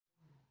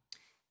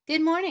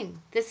Good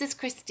morning. This is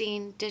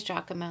Christine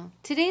DiGiacomo.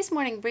 Today's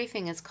morning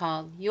briefing is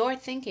called Your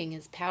Thinking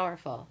is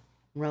Powerful.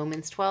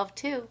 Romans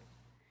 12:2.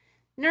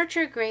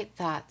 Nurture great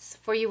thoughts,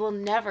 for you will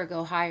never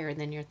go higher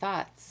than your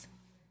thoughts.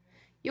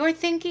 Your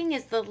thinking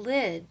is the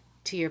lid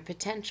to your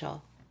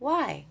potential.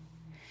 Why?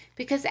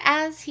 Because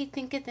as he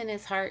thinketh in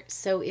his heart,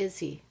 so is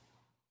he.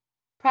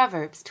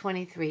 Proverbs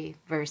 23,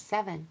 verse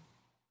 7.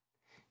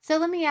 So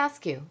let me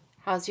ask you,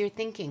 how's your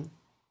thinking?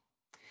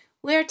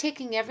 We are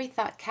taking every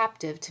thought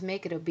captive to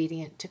make it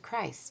obedient to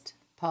Christ,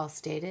 Paul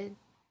stated.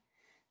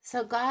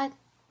 So God,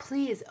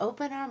 please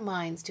open our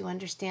minds to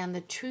understand the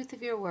truth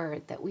of your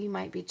word that we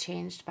might be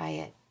changed by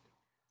it.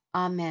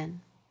 Amen.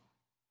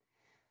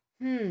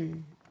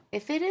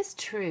 If it is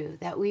true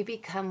that we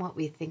become what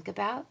we think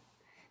about,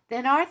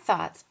 then our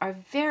thoughts are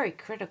very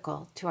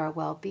critical to our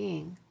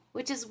well-being,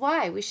 which is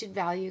why we should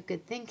value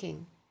good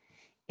thinking.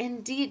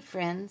 Indeed,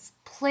 friends,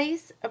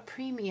 place a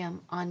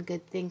premium on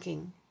good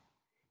thinking.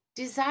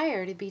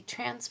 Desire to be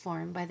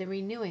transformed by the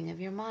renewing of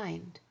your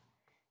mind.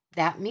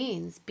 That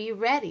means be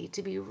ready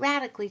to be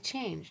radically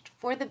changed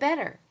for the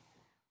better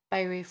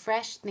by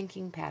refreshed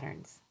thinking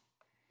patterns.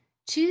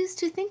 Choose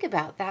to think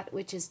about that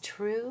which is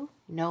true,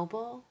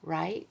 noble,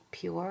 right,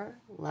 pure,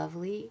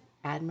 lovely,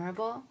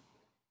 admirable.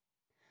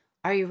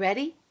 Are you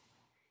ready?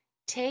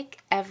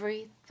 Take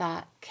every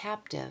thought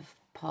captive,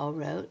 Paul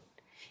wrote.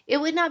 It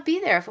would not be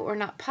there if it were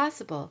not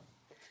possible,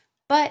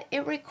 but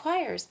it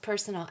requires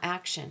personal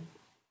action.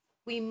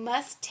 We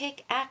must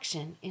take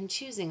action in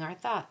choosing our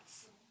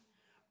thoughts.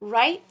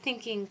 Right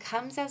thinking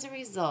comes as a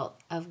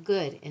result of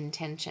good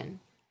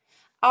intention.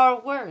 Our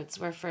words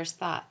were first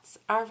thoughts,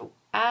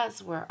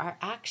 as were our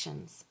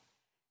actions.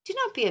 Do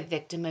not be a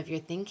victim of your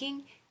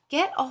thinking.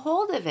 Get a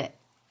hold of it.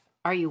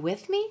 Are you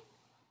with me?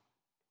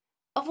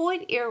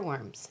 Avoid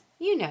earworms.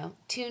 You know,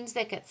 tunes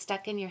that get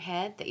stuck in your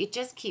head that you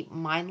just keep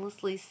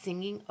mindlessly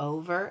singing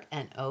over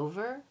and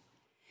over.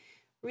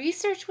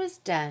 Research was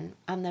done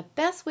on the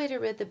best way to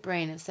rid the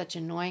brain of such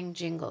annoying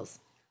jingles.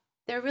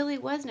 There really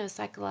was no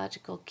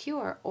psychological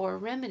cure or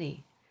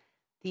remedy.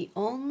 The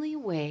only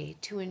way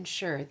to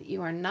ensure that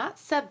you are not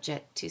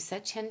subject to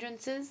such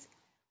hindrances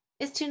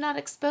is to not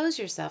expose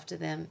yourself to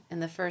them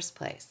in the first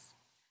place.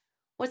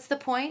 What's the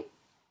point?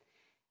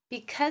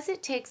 Because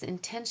it takes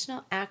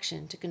intentional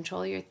action to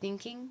control your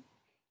thinking,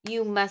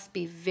 you must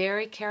be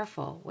very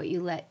careful what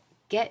you let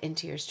get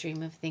into your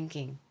stream of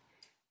thinking.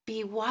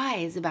 Be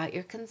wise about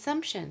your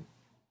consumption.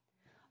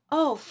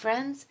 Oh,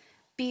 friends,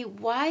 be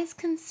wise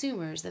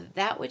consumers of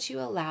that which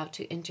you allow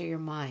to enter your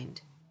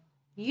mind.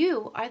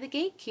 You are the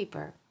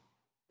gatekeeper.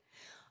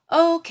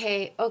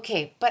 Okay,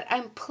 but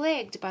I'm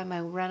plagued by my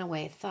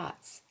runaway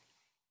thoughts.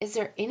 Is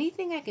there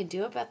anything I can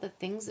do about the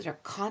things that are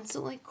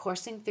constantly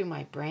coursing through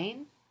my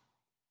brain?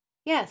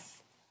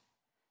 Yes.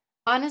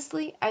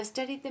 Honestly, I've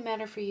studied the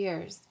matter for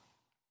years.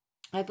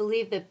 I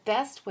believe the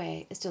best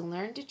way is to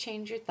learn to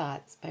change your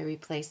thoughts by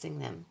replacing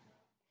them.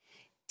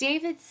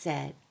 David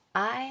said,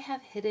 I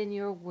have hidden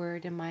your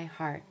word in my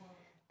heart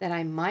that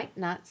I might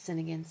not sin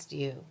against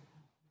you.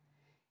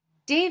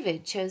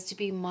 David chose to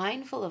be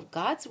mindful of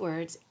God's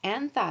words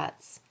and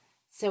thoughts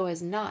so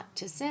as not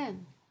to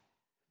sin.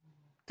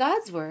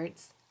 God's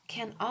words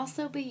can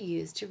also be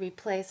used to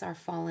replace our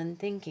fallen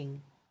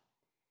thinking.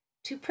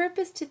 To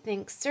purpose to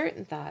think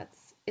certain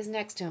thoughts is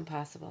next to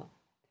impossible,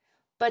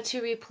 but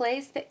to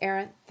replace the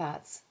errant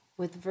thoughts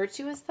with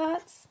virtuous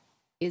thoughts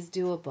is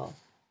doable.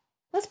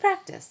 Let's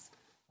practice.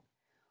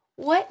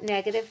 What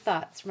negative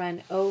thoughts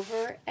run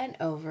over and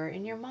over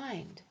in your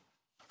mind?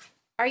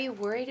 Are you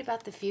worried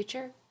about the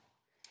future?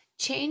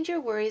 Change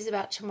your worries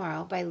about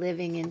tomorrow by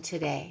living in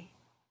today.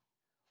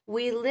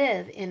 We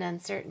live in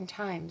uncertain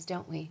times,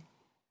 don't we?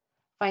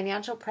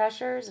 Financial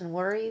pressures and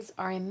worries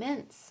are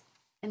immense,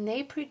 and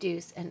they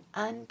produce an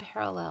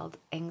unparalleled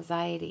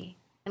anxiety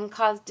and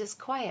cause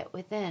disquiet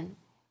within.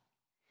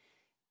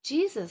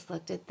 Jesus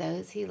looked at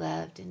those he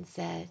loved and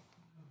said,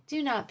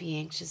 Do not be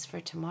anxious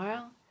for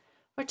tomorrow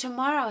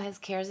has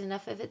cares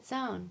enough of its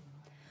own.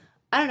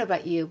 I don't know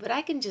about you, but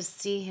I can just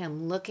see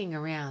him looking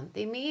around.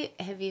 They may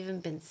have even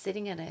been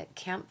sitting at a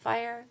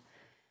campfire.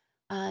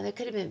 There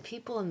could have been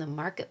people in the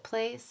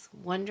marketplace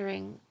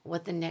wondering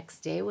what the next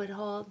day would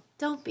hold.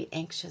 Don't be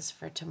anxious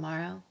for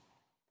tomorrow.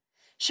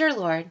 Sure,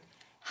 Lord,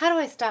 how do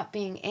I stop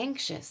being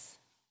anxious?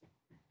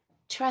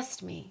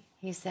 Trust me,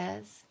 he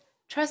says.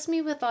 Trust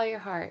me with all your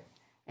heart,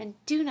 and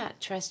do not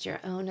trust your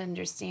own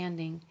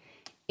understanding.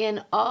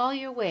 In all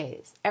your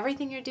ways,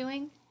 everything you're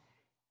doing,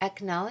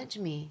 acknowledge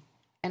me,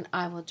 and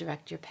I will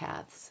direct your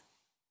paths.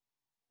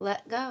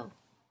 Let go.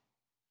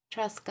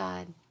 Trust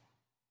God.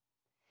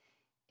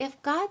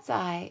 If God's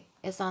eye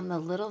is on the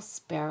little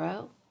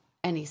sparrow,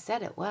 and he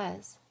said it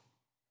was,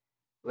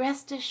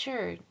 rest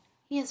assured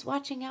he is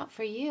watching out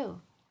for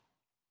you.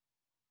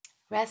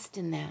 Rest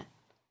in that.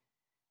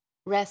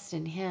 Rest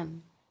in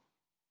him.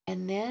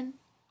 And then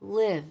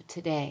live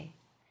today.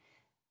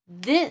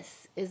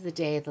 This is the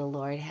day the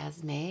Lord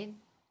has made.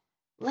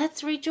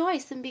 Let's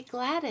rejoice and be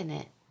glad in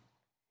it.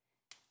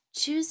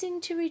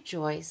 Choosing to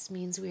rejoice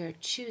means we are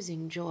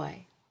choosing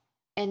joy,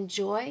 and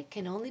joy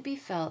can only be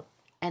felt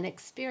and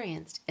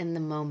experienced in the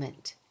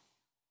moment.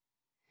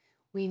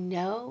 We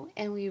know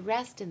and we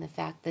rest in the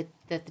fact that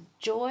the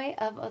joy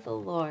of the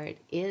Lord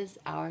is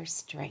our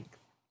strength.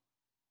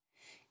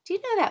 Do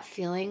you know that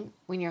feeling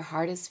when your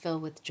heart is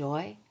filled with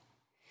joy?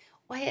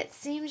 Why, it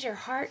seems your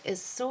heart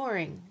is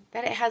soaring,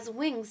 that it has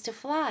wings to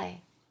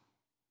fly.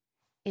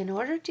 In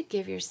order to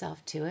give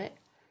yourself to it,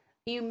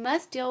 you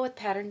must deal with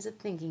patterns of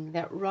thinking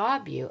that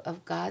rob you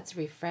of God's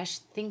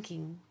refreshed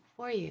thinking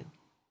for you,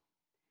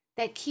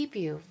 that keep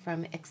you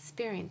from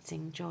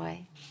experiencing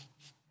joy.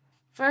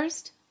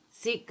 First,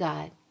 seek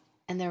God,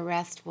 and the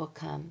rest will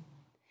come.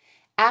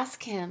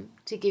 Ask Him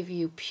to give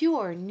you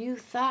pure new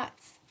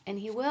thoughts, and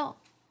He will.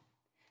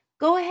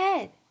 Go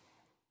ahead,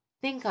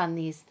 think on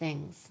these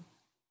things.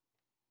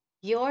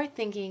 Your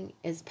thinking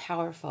is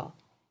powerful.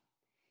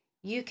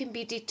 You can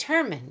be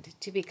determined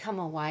to become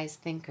a wise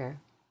thinker.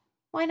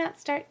 Why not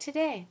start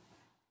today?